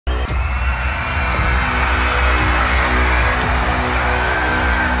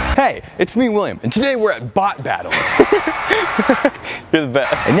it's me, William, and today we're at bot battles. You're the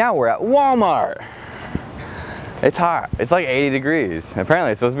best. And now we're at Walmart. It's hot. It's like 80 degrees.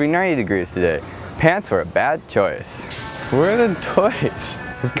 Apparently it's supposed to be 90 degrees today. Pants were a bad choice. Where are the toys?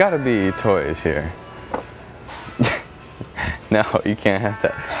 There's gotta be toys here. No, you can't have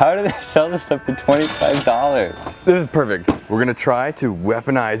that. How do they sell this stuff for $25? This is perfect. We're gonna try to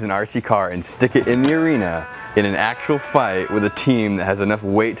weaponize an RC car and stick it in the arena in an actual fight with a team that has enough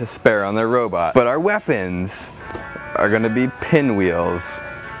weight to spare on their robot. But our weapons are gonna be pinwheels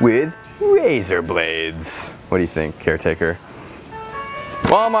with razor blades. What do you think, caretaker?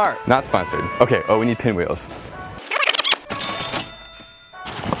 Walmart, not sponsored. Okay, oh, we need pinwheels.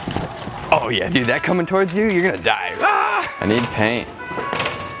 Oh yeah, dude, that coming towards you, you're gonna die. Ah! I need paint.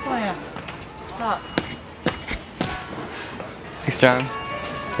 Oh yeah, stop. Thanks, John.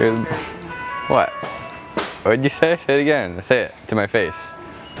 What? What did you say? Say it again. Say it to my face.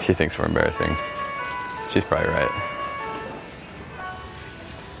 She thinks we're embarrassing. She's probably right.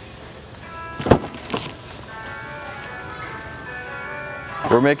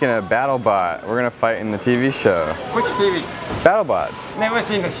 We're making a BattleBot. We're gonna fight in the TV show. Which TV? BattleBots. Never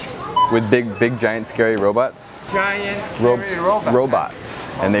seen this. With big, giant, scary robots. Giant, scary robots.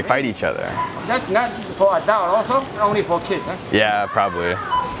 Robots. And they fight each other. That's not for adults also? Only for kids, huh? Yeah, probably.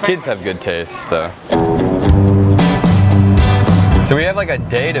 Kids have good taste, though. So we have like a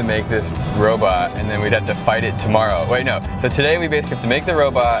day to make this robot, and then we'd have to fight it tomorrow. Wait, no. So today we basically have to make the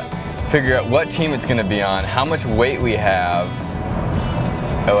robot, figure out what team it's gonna be on, how much weight we have.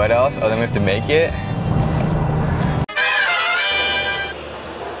 Oh, what else? Oh, then we have to make it.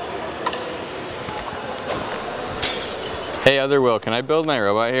 Hey, Other Will, can I build my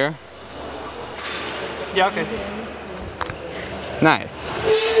robot here? Yeah, okay. Nice.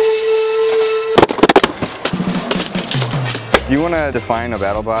 Do you want to define a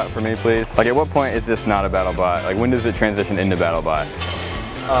BattleBot for me, please? Like, at what point is this not a BattleBot? Like, when does it transition into BattleBot?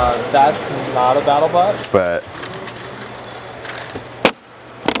 That's not a BattleBot. But...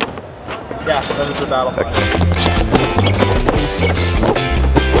 yeah, that is a BattleBot. Okay.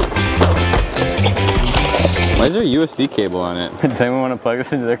 Why is there a USB cable on it? Does anyone want to plug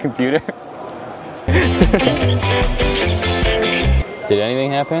this into their computer? Did anything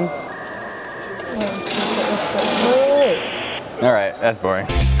happen? Alright, that's boring.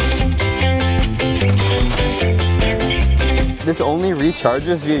 This only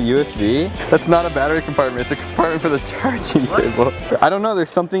recharges via USB? That's not a battery compartment, it's a compartment for the charging cable. I don't know, there's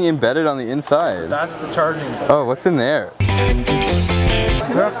something embedded on the inside. That's the charging. Oh, what's in there?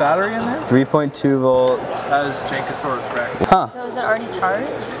 Is there a battery in there? 3.2 volts. That is Jankosaurus Rex. Huh. So is it already charged?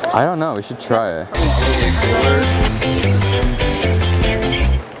 I don't know, we should try it.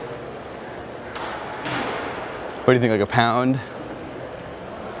 What do you think, like a pound?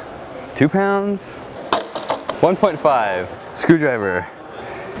 2 pounds? 1.5. Screwdriver.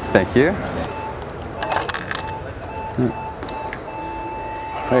 Thank you.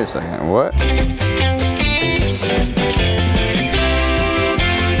 Wait a second, what?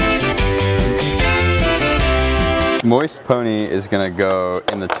 Moist Pony is gonna go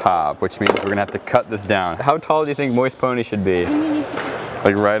in the top, which means we're gonna have to cut this down. How tall do you think Moist Pony should be?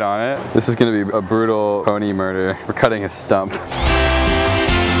 Like right on it? This is gonna be a brutal pony murder. We're cutting his stump.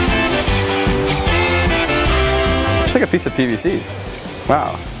 It's like a piece of PVC.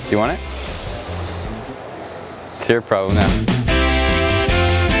 Wow. You want it? It's your problem now.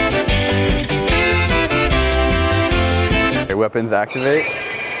 Okay, weapons activate.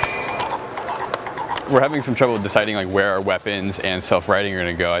 We're having some trouble deciding like where our weapons and self-riding are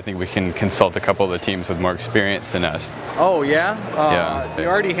going to go. I think we can consult a couple of the teams with more experience than us. Oh yeah? Yeah. You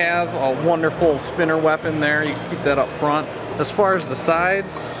already have a wonderful spinner weapon there. You can keep that up front. As far as the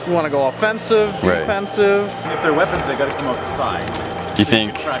sides, you want to go offensive, defensive. Right. If they're weapons, they got to come out the sides. Do you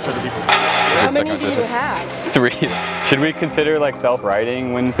think? Crash other people. How many do you have? 3. Should we consider like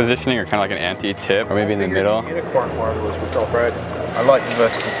self-riding when positioning, or kind of like an anti-tip, or maybe in the middle? The unicorn one was for self-riding. I like the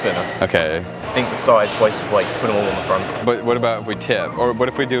vertical spinner. Okay. I think the sides wasted weight, put them all on the front. But what about if we tip? Or what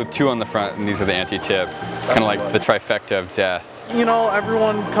if we do 2 on the front and these are the anti-tip? Kind of like the trifecta of death. You know,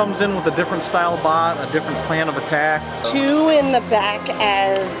 everyone comes in with a different style bot, a different plan of attack. 2 in the back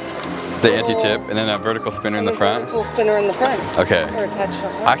as the anti-tip, and then a vertical spinner in the front? Vertical spinner in the front. Okay. Or attached to the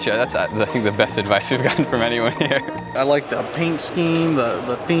front. Actually, that's I think the best advice we've gotten from anyone here. I like the paint scheme,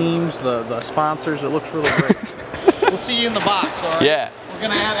 the themes, the sponsors. It looks really great. We'll see you in the box, all right? Yeah. We're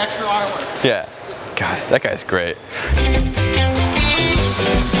gonna add extra artwork. Yeah. God, that guy's great.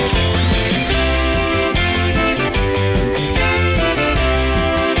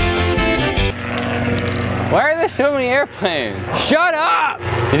 Why are the There's so many airplanes. Shut up!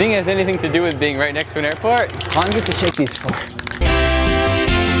 You think it has anything to do with being right next to an airport? How long do you have to shake these for?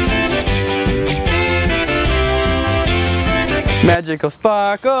 Magical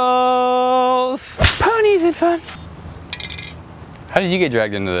sparkles! Ponies and fun! How did you get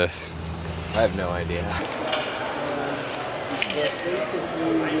dragged into this? I have no idea.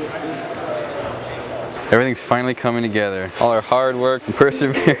 Everything's finally coming together. All our hard work and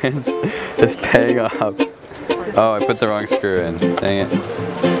perseverance is paying off. Oh, I put the wrong screw in. Dang it.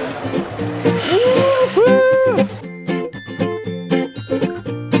 Woo!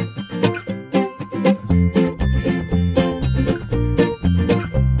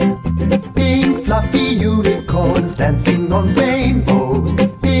 Pink fluffy unicorns dancing on rainbows.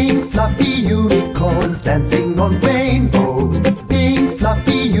 Pink fluffy unicorns dancing on rainbows. Pink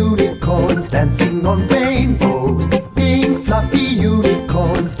fluffy unicorns dancing on rainbows. Pink fluffy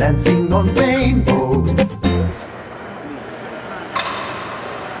unicorns dancing on rainbows.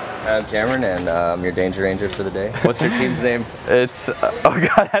 I'm Cameron, and I'm your Danger Ranger for the day. What's your team's name? It's, oh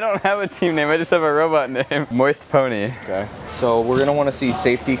god, I don't have a team name, I just have a robot name. Moist Pony. Okay. So we're gonna want to see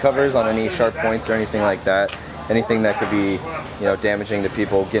safety covers on any sharp points or anything like that. Anything that could be, you know, damaging to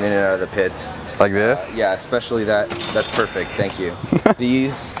people getting in and out of the pits. Like this? Yeah, especially that. That's perfect, thank you.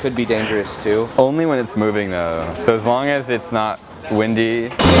 These could be dangerous too. Only when it's moving though. So as long as it's not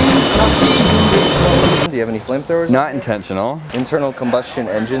windy. Do you have any flamethrowers? Not intentional. Internal combustion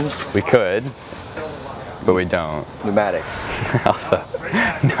engines. We could, but we don't. Pneumatics. Also,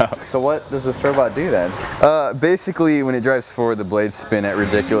 no. So what does this robot do then? Basically, when it drives forward, the blades spin at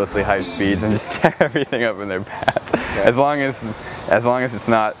ridiculously high speeds and just tear everything up in their path. Okay. As long as it's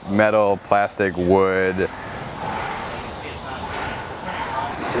not metal, plastic, wood.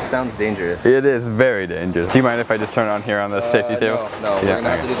 It sounds dangerous. It is very dangerous. Do you mind if I just turn it on here on the safety table? No, we're gonna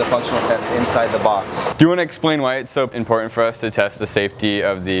have to do the functional test inside the box. Do you want to explain why it's so important for us to test the safety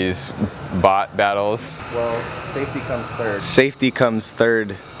of these bot battles? Well, safety comes third. Safety comes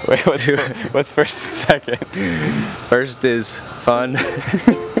third. Wait, what's first and second? First is fun.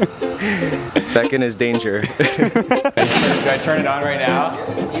 Second is danger. Do I turn it on right now?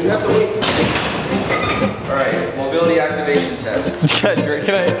 You have to wait. Alright, mobility activation test.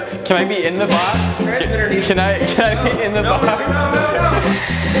 Can I be in the box? Can I be in the box?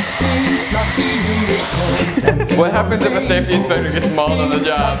 What happens if a safety inspector gets mauled on the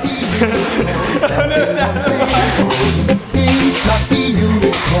job?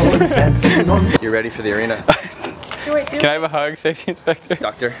 You ready for the arena? Can I have a hug, safety inspector?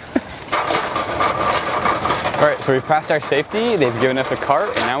 Doctor. Alright, so we've passed our safety, they've given us a cart,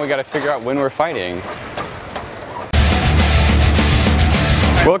 and now we gotta figure out when we're fighting.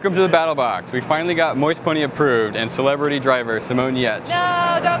 Welcome to the Battle Box. We finally got Moist Pony approved and celebrity driver Simone Yetch.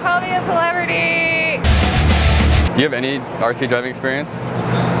 No, don't call me a celebrity. Do you have any RC driving experience?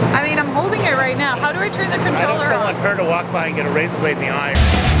 I mean, I'm holding it right now. How do I turn the controller on? I just don't want her to walk by and get a razor blade in the eye.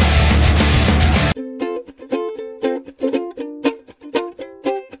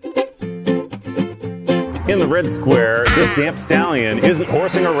 In the red square, this damp stallion isn't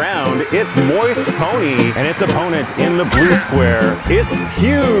horsing around, it's Moist Pony, and its opponent in the blue square, it's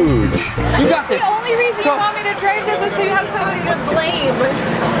huge! You got this! The only reason you want me to drive this is so you have somebody to blame.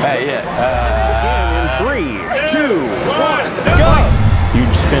 Hey, yeah. Begin in 3, 2, 1, go!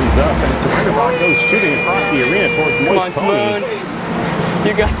 Huge spins up, and BattleBot goes shooting across the arena towards Moist Pony.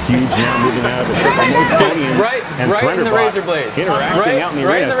 You got huge now moving out of the circle, Moist Pony and right in the razor blades. Interacting out in the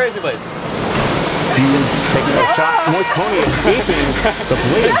arena. Right in the razor blades. Huge taking a shot. Moist Pony escaping. The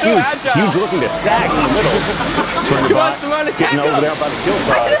blade huge looking to sag in the middle. BattleBot getting over there by the kill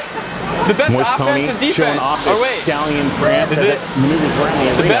saws. The best Moist Pony offense is defense. showing off its stallion prance as it maneuvers around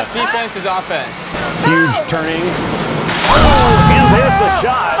the arena. The best defense is offense. Huge turning. Oh, and there's the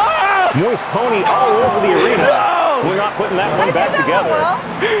shot. Moist Pony all over the arena. We're not putting that one back together.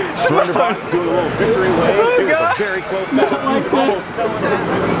 BattleBot doing a little victory wave. It was a very close battle. Huge almost fell in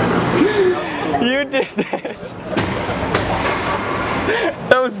half. You did this.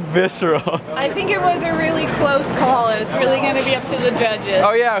 That was visceral. I think it was a really close call. It's really going to be up to the judges.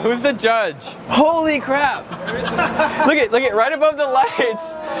 Oh yeah, who's the judge? Holy crap! Look at right above the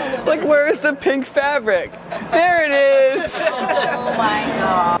lights. Like, where is the pink fabric? There it is. Oh my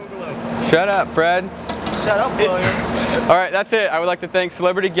god. Shut up, Fred. Shut up, William. All right, that's it. I would like to thank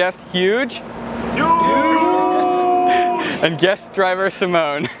celebrity guest Huge. And guest driver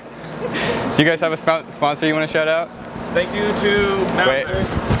Simone. Do you guys have a sponsor you want to shout out? Thank you to Master.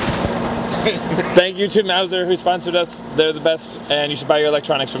 Thank you to Mauser who sponsored us. They're the best, and you should buy your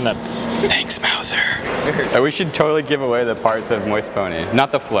electronics from them. Thanks, Mauser. We should totally give away the parts of Moist Pony.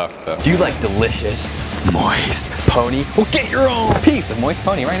 Not the fluff, though. Do you like delicious Moist Pony? Well, get your own piece of Moist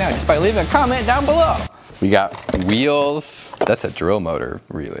Pony right now just by leaving a comment down below. We got wheels. That's a drill motor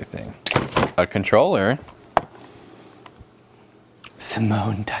relay thing. A controller.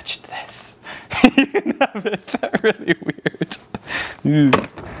 Simone touched this. You can have it. That's really weird.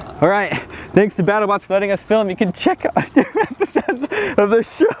 All right, thanks to BattleBots for letting us film. You can check out your episodes of the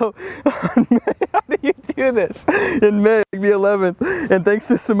show on May. How do you do this? In May the 11th. And thanks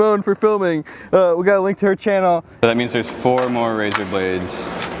to Simone for filming. We got a link to her channel. So that means there's 4 more razor blades.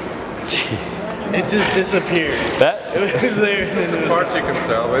 Jeez. It just disappeared. It was there. Some parts you can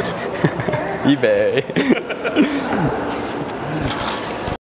salvage. eBay.